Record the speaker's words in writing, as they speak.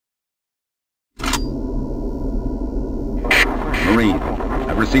Green.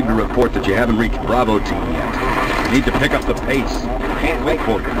 I've received a report that you haven't reached Bravo Team yet. You need to pick up the pace. Can't wait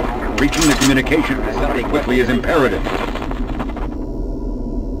for you. Reaching the communication facility quickly is imperative.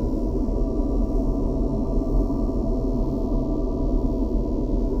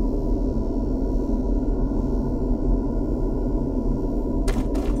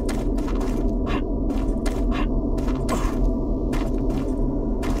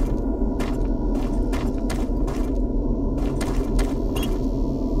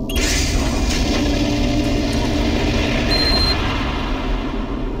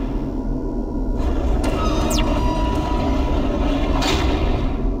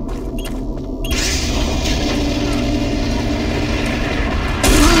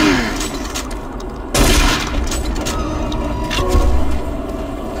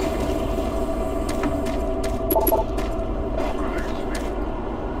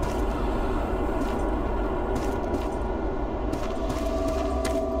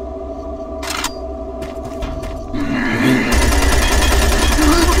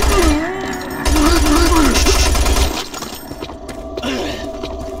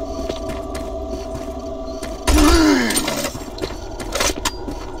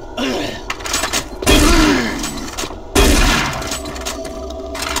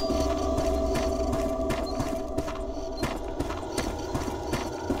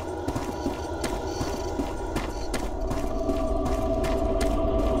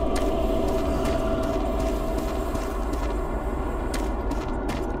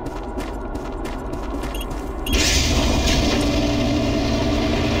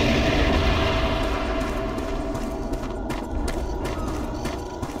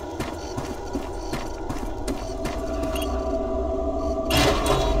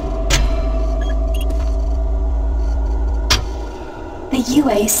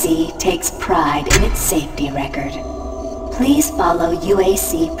 UAC takes pride in its safety record. Please follow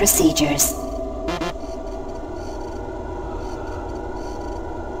UAC procedures.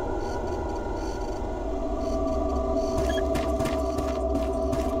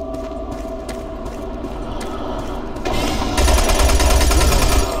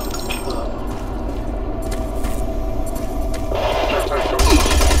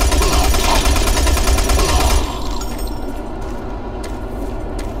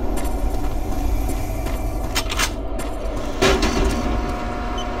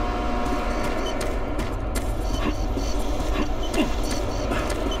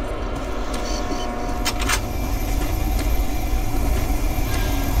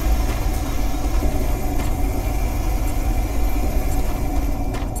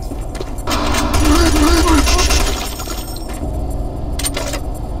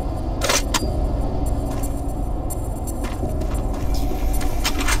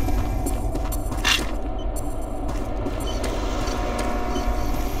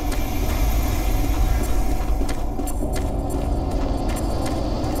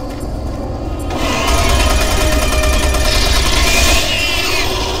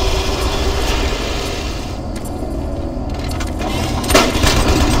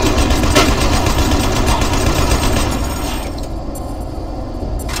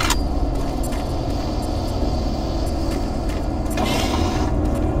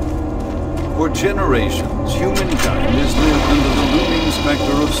 For generations, humankind has lived under the looming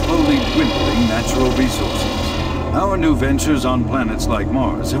specter of slowly dwindling natural resources. Our new ventures on planets like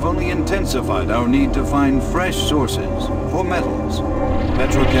Mars have only intensified our need to find fresh sources for metals,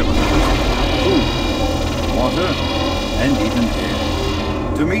 petrochemicals, food, water, and even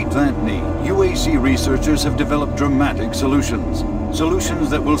air. To meet that need, UAC researchers have developed dramatic solutions. Solutions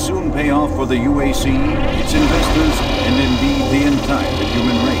that will soon pay off for the UAC, its investors, and indeed the entire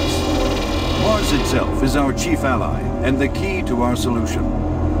human race. Mars itself is our chief ally and the key to our solution.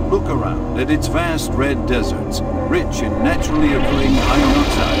 Look around at its vast red deserts, rich in naturally occurring iron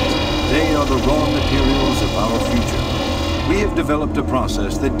oxides. They are the raw materials of our future. We have developed a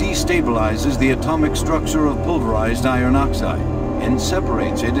process that destabilizes the atomic structure of pulverized iron oxide and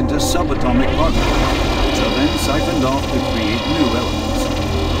separates it into subatomic particles, which are then siphoned off to create new elements.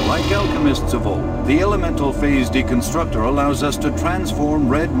 Like alchemists of old, the elemental phase deconstructor allows us to transform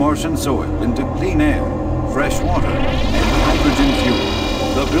red Martian soil into clean air, fresh water, and hydrogen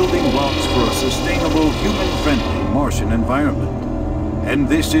fuel, the building blocks for a sustainable, human-friendly Martian environment. And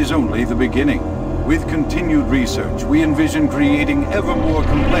this is only the beginning. With continued research, we envision creating ever more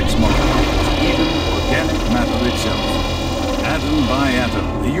complex molecules, even organic matter itself. Atom by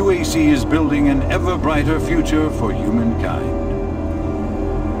atom, the UAC is building an ever brighter future for humankind.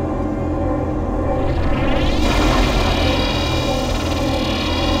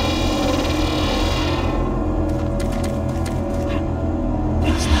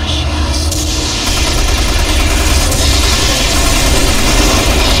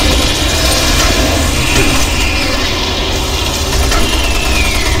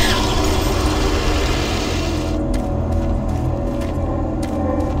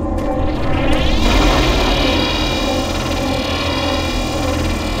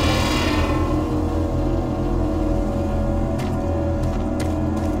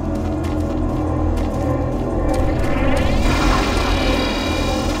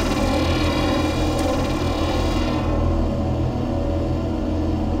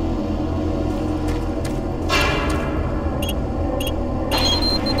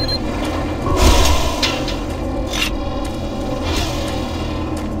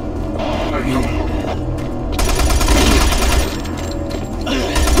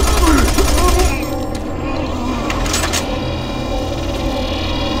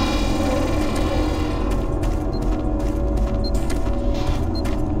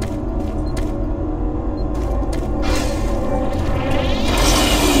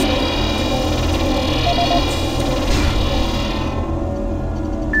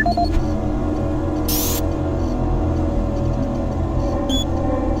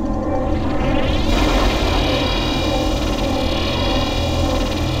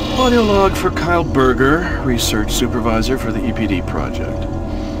 Audio log for Kyle Berger, research supervisor for the EPD project.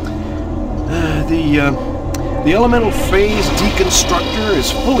 The elemental phase deconstructor is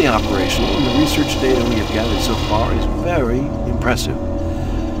fully operational, and the research data we have gathered so far is very impressive.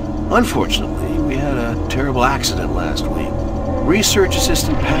 Unfortunately, we had a terrible accident last week. Research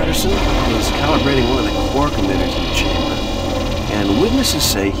assistant Patterson was calibrating one of the quark emitters in the chamber, and witnesses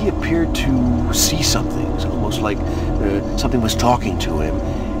say he appeared to see something. It's almost like something was talking to him,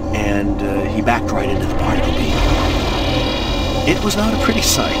 and he backed right into the particle beam. It was not a pretty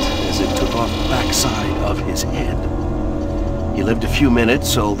sight, as it took off the backside of his head. He lived a few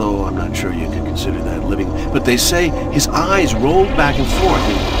minutes, although I'm not sure you could consider that living, but they say his eyes rolled back and forth,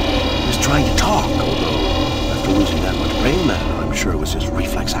 and he was trying to talk, although after losing that much brain matter, I'm sure it was his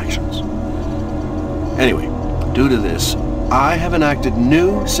reflex actions. Anyway, due to this, I have enacted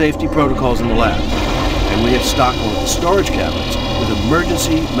new safety protocols in the lab, and we have stocked one of the storage cabinets with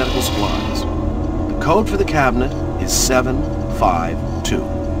emergency medical supplies. The code for the cabinet is 752.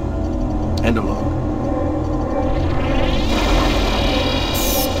 End of log.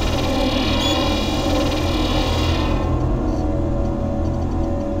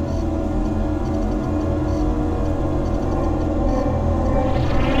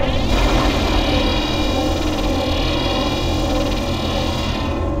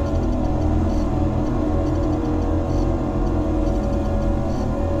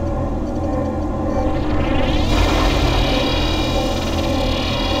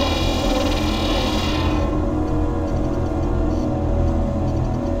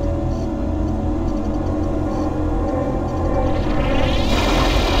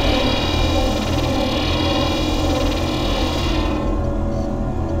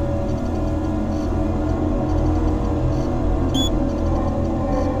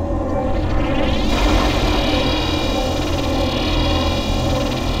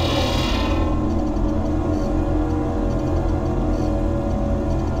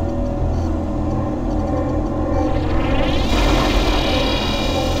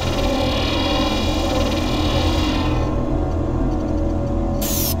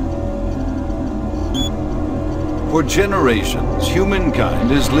 For generations,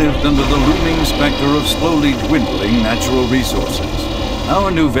 humankind has lived under the looming specter of slowly dwindling natural resources. Our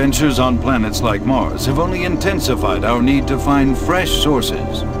new ventures on planets like Mars have only intensified our need to find fresh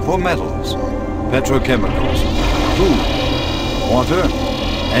sources for metals, petrochemicals, food, water,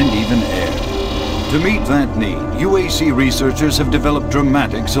 and even air. To meet that need, UAC researchers have developed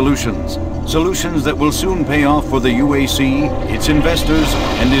dramatic solutions. Solutions that will soon pay off for the UAC, its investors,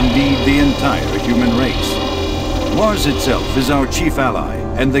 and indeed the entire human race. Mars itself is our chief ally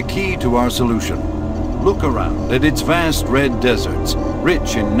and the key to our solution. Look around at its vast red deserts,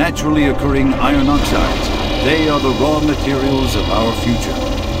 rich in naturally occurring iron oxides. They are the raw materials of our future.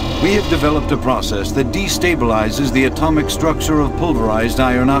 We have developed a process that destabilizes the atomic structure of pulverized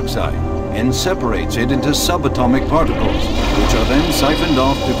iron oxide and separates it into subatomic particles, which are then siphoned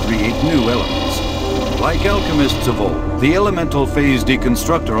off to create new elements. Like alchemists of old, the elemental phase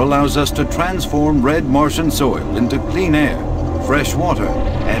deconstructor allows us to transform red Martian soil into clean air, fresh water,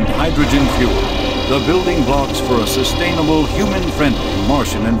 and hydrogen fuel, the building blocks for a sustainable, human-friendly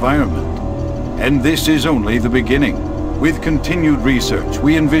Martian environment. And this is only the beginning. With continued research,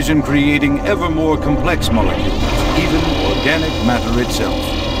 we envision creating ever more complex molecules, even organic matter itself.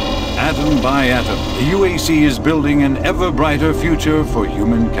 Atom by atom, the UAC is building an ever brighter future for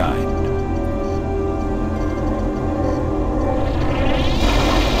humankind.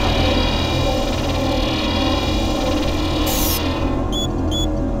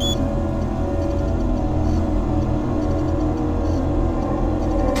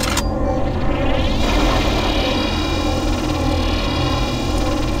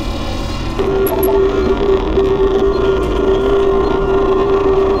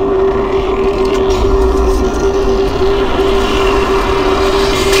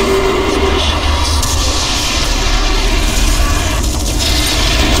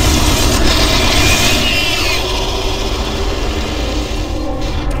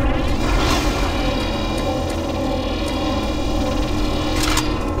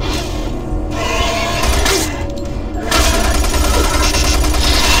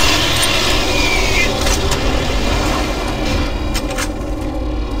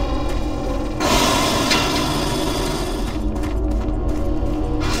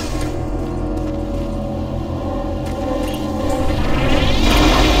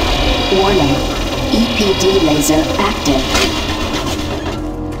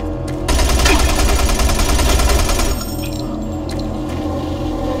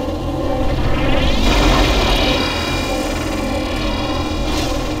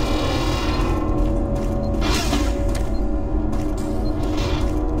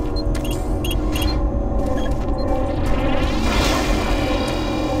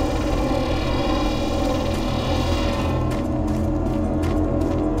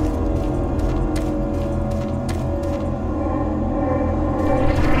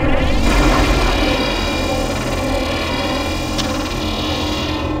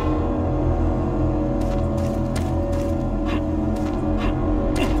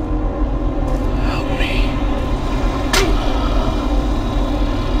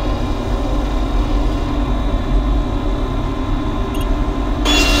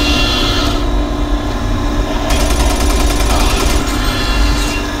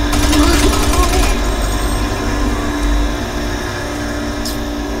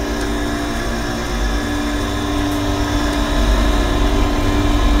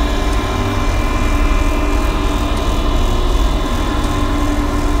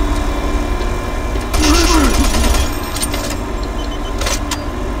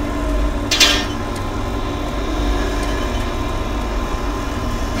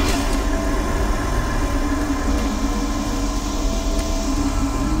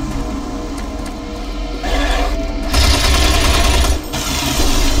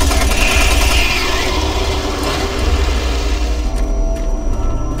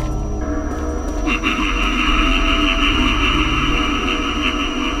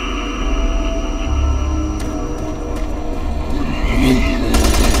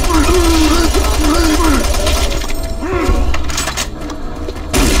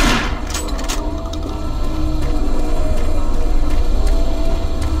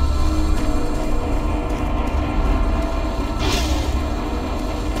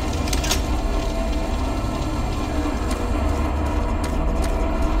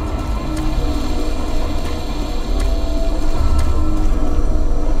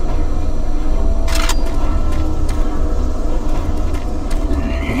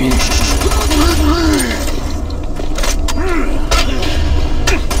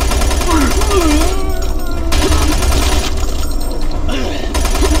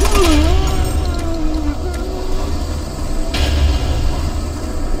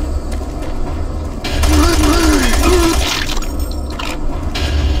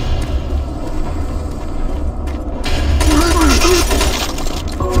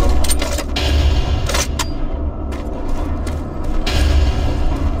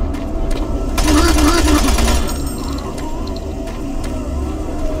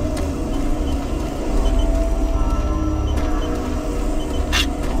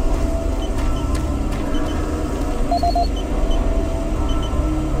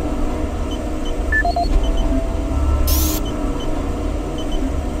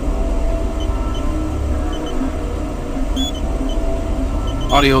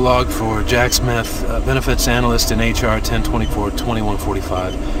 audio log for Jack Smith, benefits analyst in HR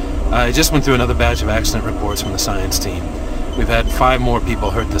 1024-2145. I just went through another batch of accident reports from the science team. We've had 5 more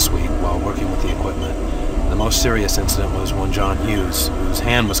people hurt this week while working with the equipment. The most serious incident was one John Hughes, whose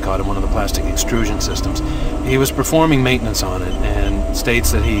hand was caught in one of the plastic extrusion systems. He was performing maintenance on it and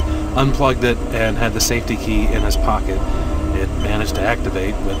states that he unplugged it and had the safety key in his pocket. It managed to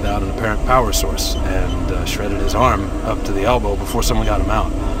activate without an apparent power source and shredded his arm up to the elbow before someone got him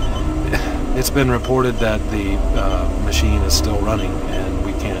out. It's been reported that the machine is still running and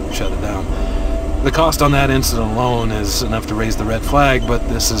we can't shut it down. The cost on that incident alone is enough to raise the red flag, but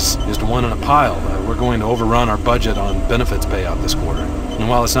this is just one in a pile. We're going to overrun our budget on benefits payout this quarter. And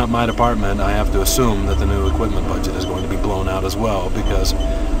while it's not my department, I have to assume that the new equipment budget is going to be blown out as well because,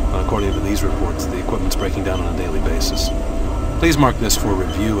 according to these reports, the equipment's breaking down on a daily basis. Please mark this for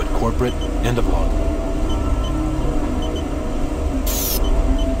review at corporate. End of log.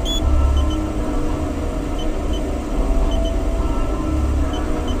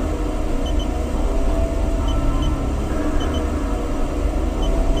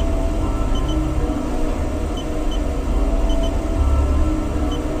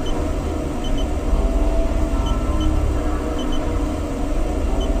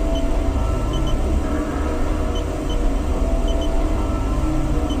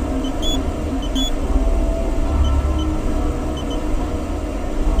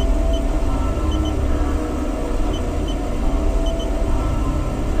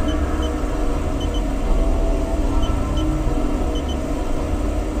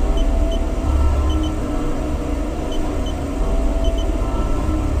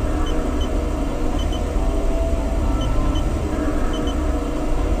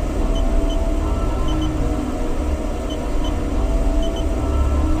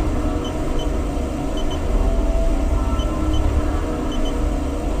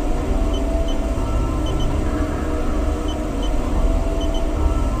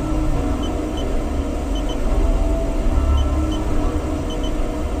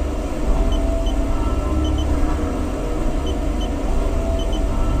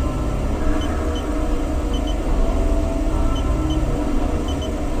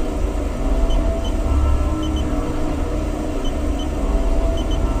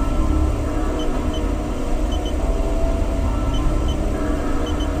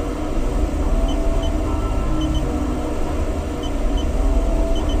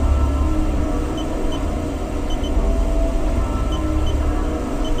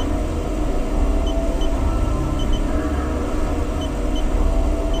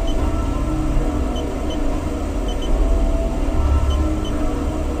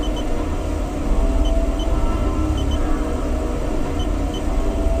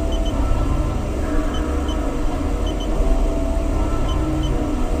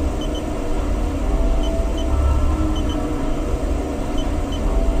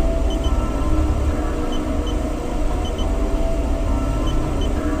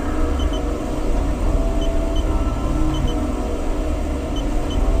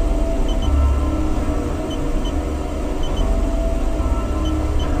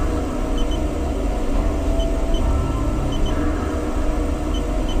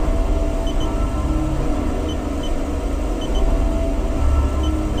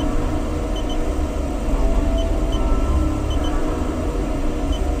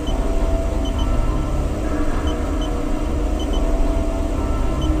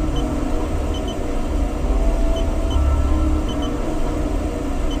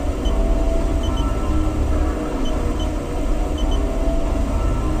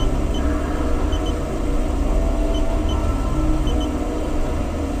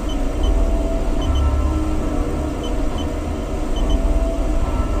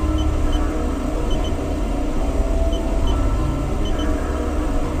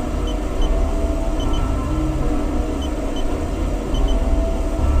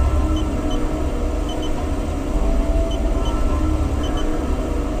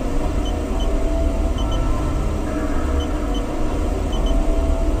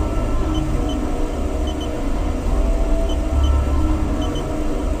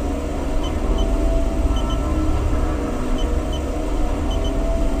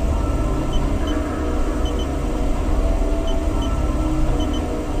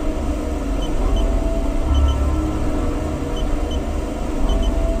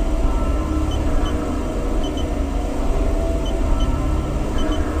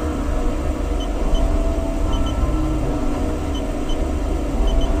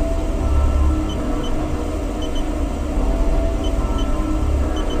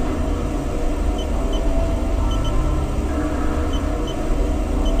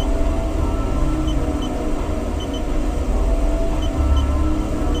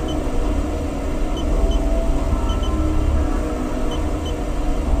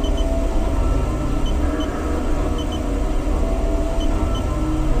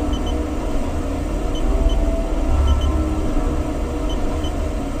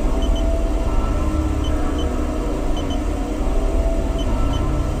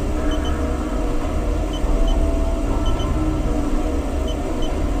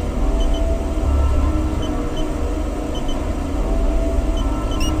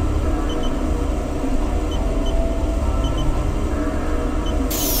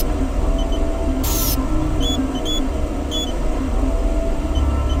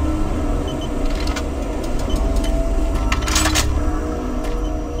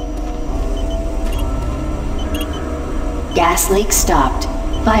 Gas leak stopped.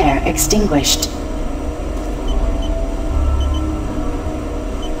 Fire extinguished.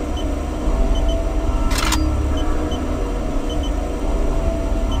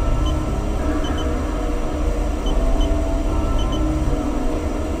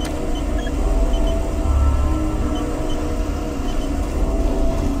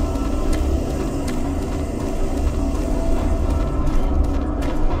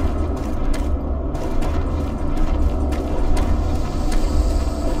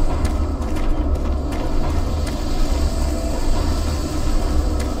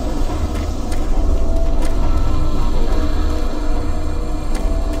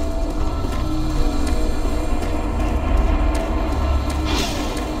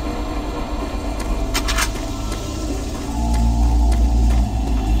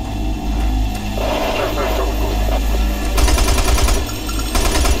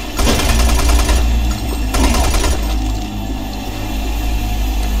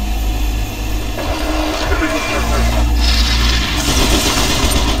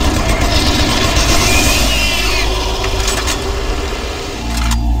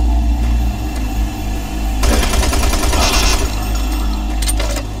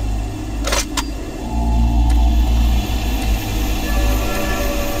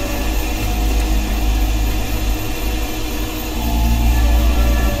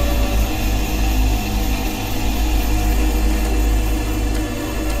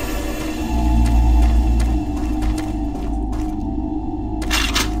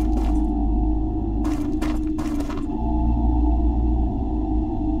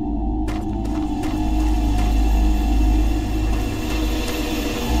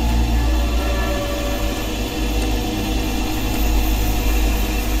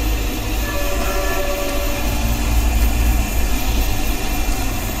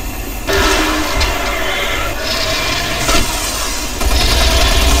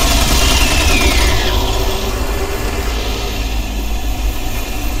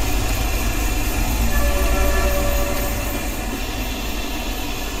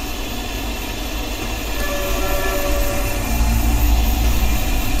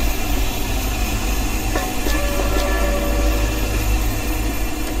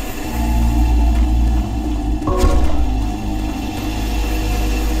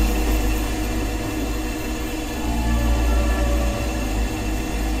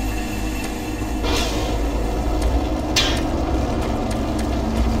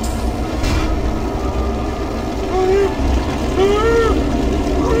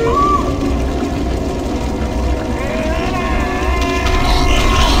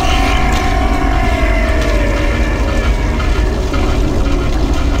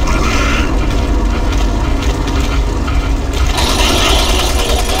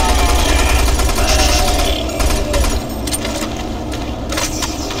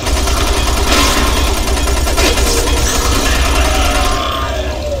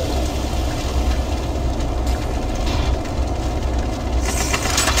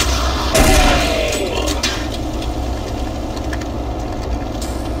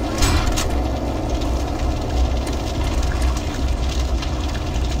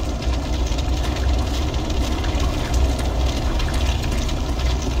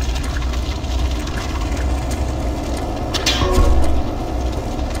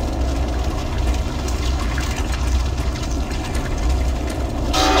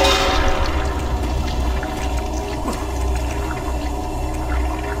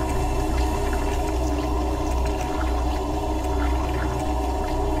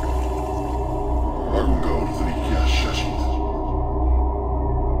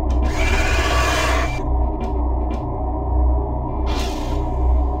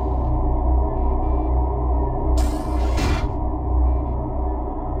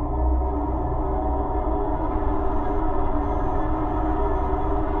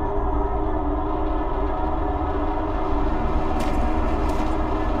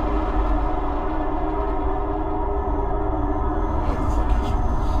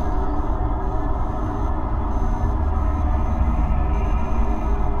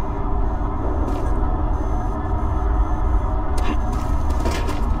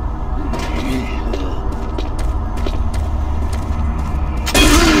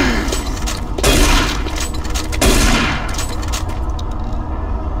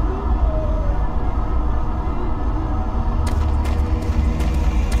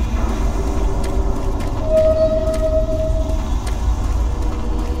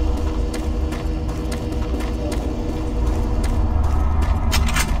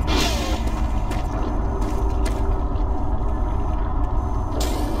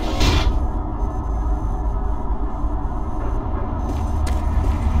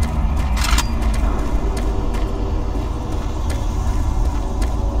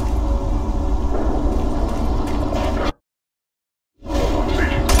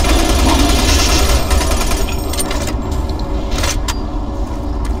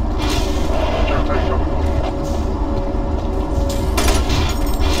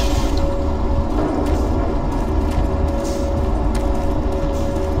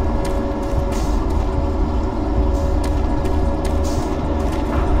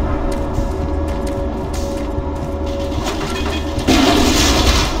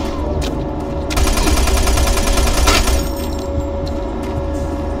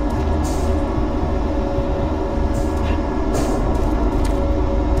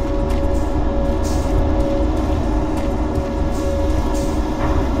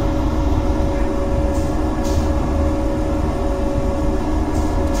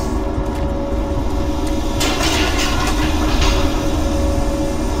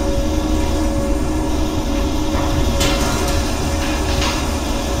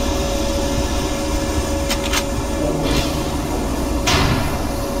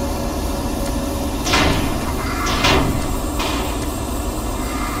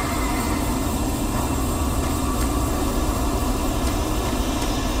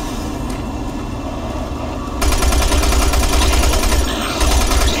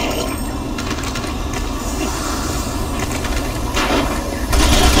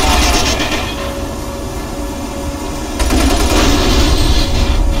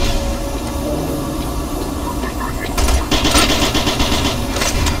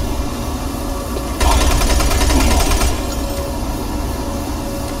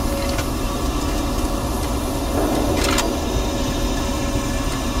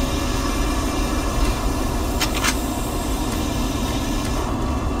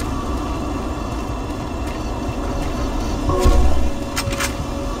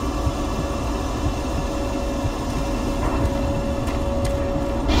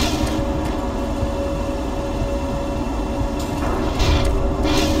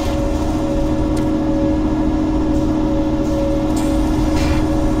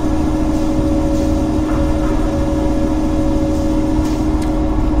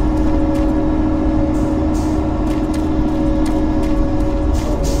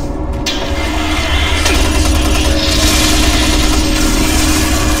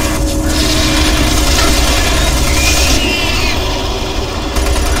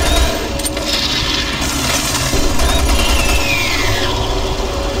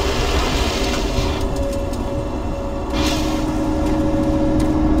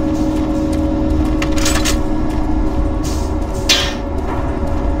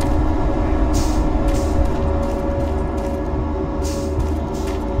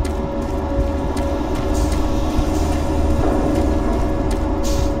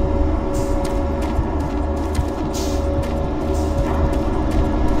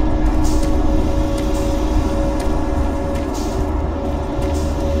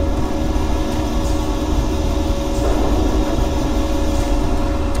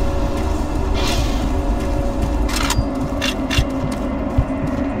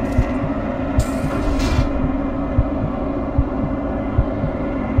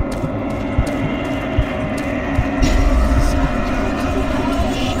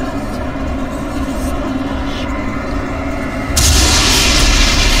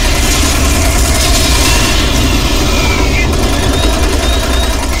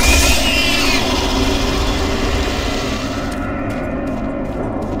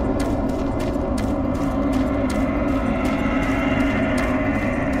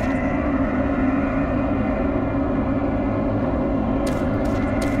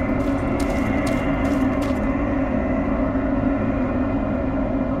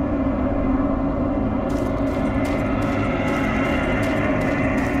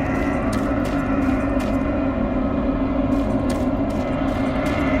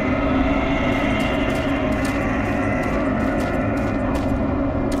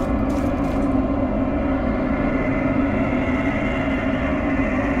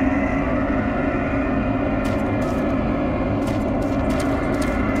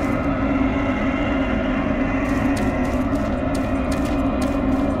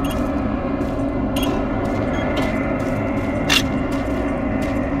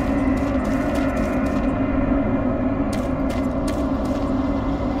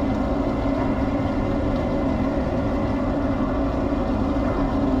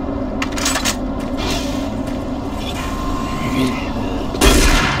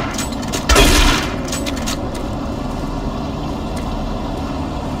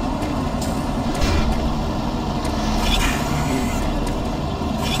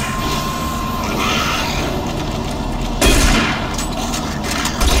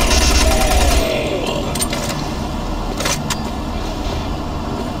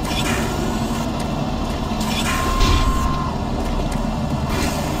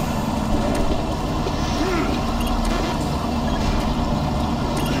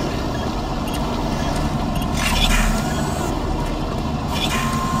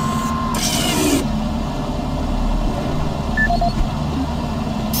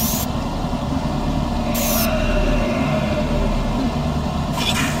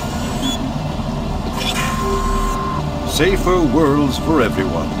 safer worlds for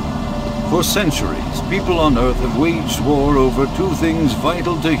everyone. For centuries, people on Earth have waged war over two things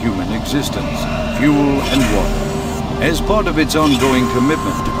vital to human existence: fuel and water. As part of its ongoing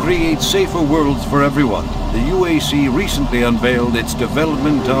commitment to create safer worlds for everyone, the UAC recently unveiled its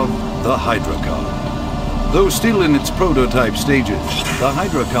development of the Hydrocon. Though still in its prototype stages, the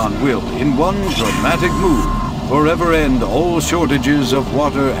Hydrocon will, in one dramatic move, forever end all shortages of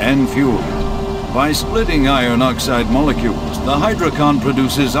water and fuel. By splitting iron oxide molecules, the Hydrocon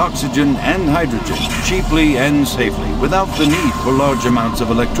produces oxygen and hydrogen cheaply and safely without the need for large amounts of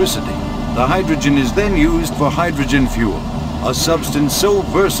electricity. The hydrogen is then used for hydrogen fuel, a substance so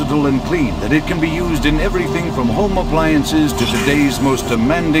versatile and clean that it can be used in everything from home appliances to today's most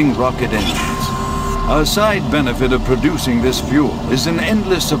demanding rocket engines. A side benefit of producing this fuel is an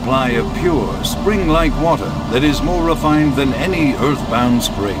endless supply of pure, spring-like water that is more refined than any earthbound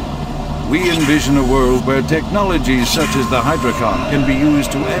spring. We envision a world where technologies such as the Hydrocon can be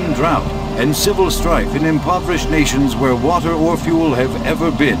used to end drought and civil strife in impoverished nations where water or fuel have ever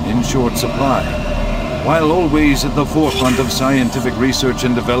been in short supply. While always at the forefront of scientific research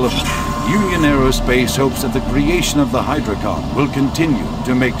and development, Union Aerospace hopes that the creation of the Hydrocon will continue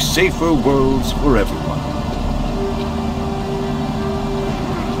to make safer worlds for everyone.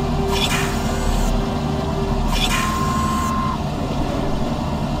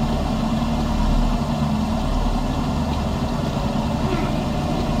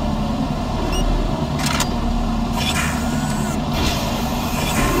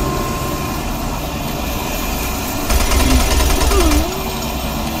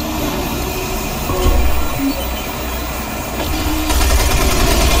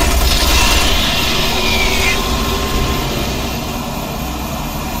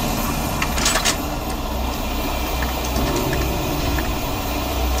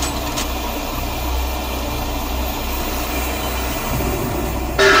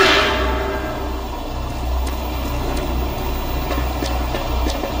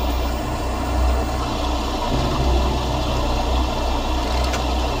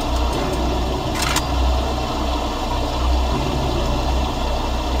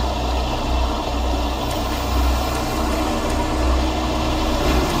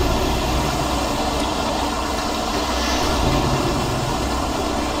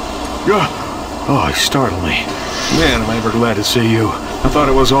 Oh, you startled me. Man, am I ever glad to see you. I thought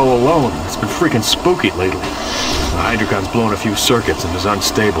I was all alone. It's been freaking spooky lately. The Hydrocon's blown a few circuits and is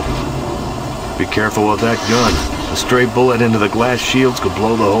unstable. Be careful with that gun. A stray bullet into the glass shields could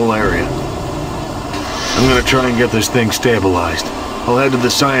blow the whole area. I'm gonna try and get this thing stabilized. I'll head to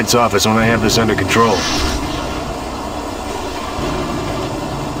the science office when I have this under control.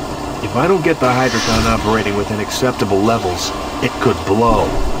 If I don't get the Hydrocon operating within acceptable levels, it could blow.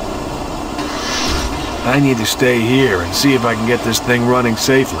 I need to stay here and see if I can get this thing running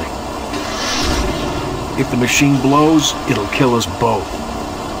safely. If the machine blows, it'll kill us both.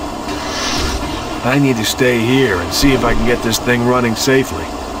 I need to stay here and see if I can get this thing running safely.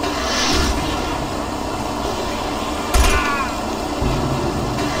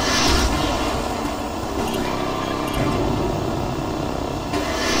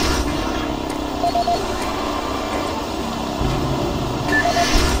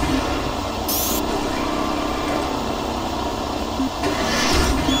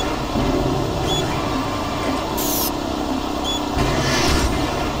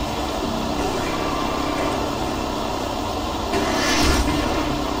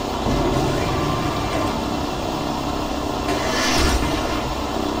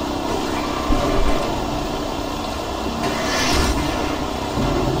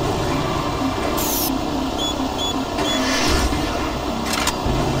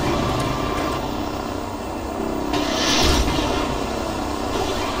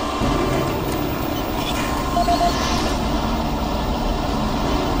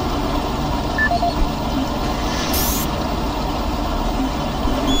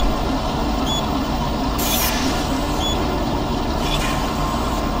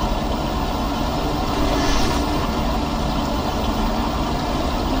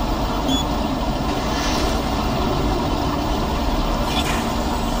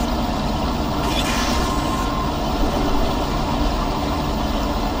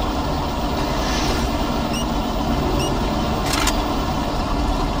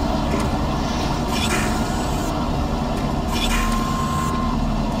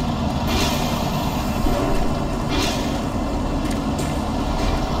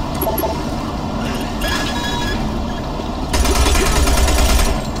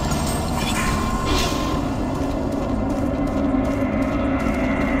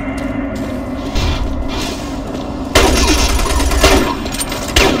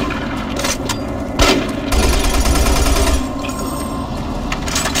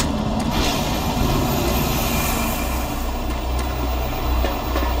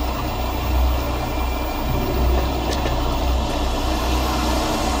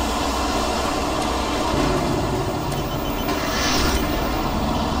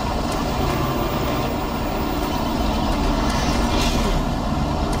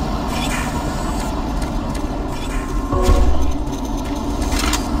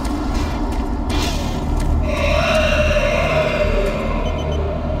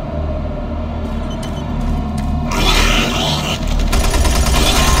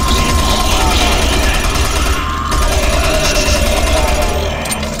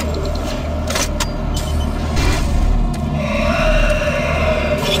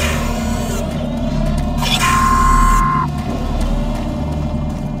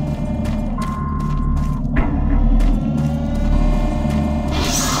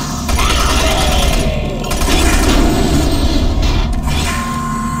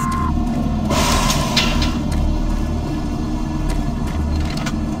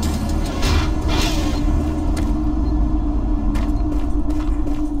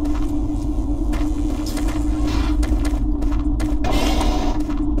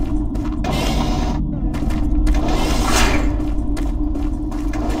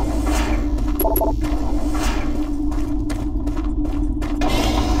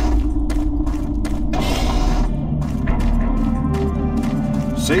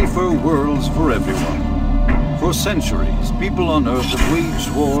 Safer worlds for everyone. For centuries, people on Earth have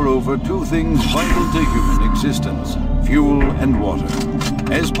waged war over two things vital to human existence: fuel and water.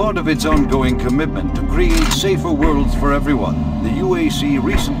 As part of its ongoing commitment to create safer worlds for everyone, the UAC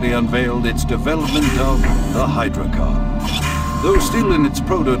recently unveiled its development of the Hydrocon. Though still in its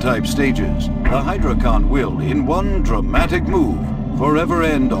prototype stages, the Hydrocon will, in one dramatic move, forever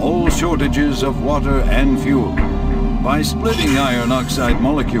end all shortages of water and fuel. By splitting iron oxide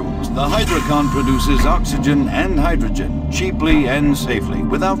molecules, the Hydrocon produces oxygen and hydrogen cheaply and safely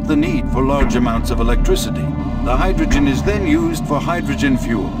without the need for large amounts of electricity. The hydrogen is then used for hydrogen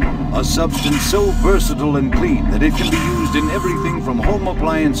fuel, a substance so versatile and clean that it can be used in everything from home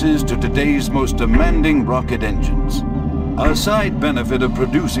appliances to today's most demanding rocket engines. A side benefit of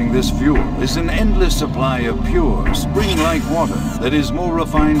producing this fuel is an endless supply of pure, spring-like water that is more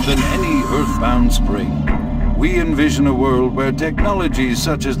refined than any earthbound spring. We envision a world where technologies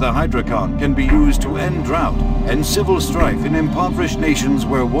such as the Hydrocon can be used to end drought and civil strife in impoverished nations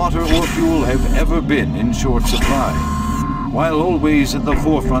where water or fuel have ever been in short supply. While always at the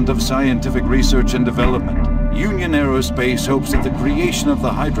forefront of scientific research and development, Union Aerospace hopes that the creation of the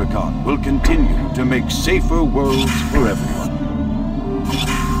Hydrocon will continue to make safer worlds for everyone.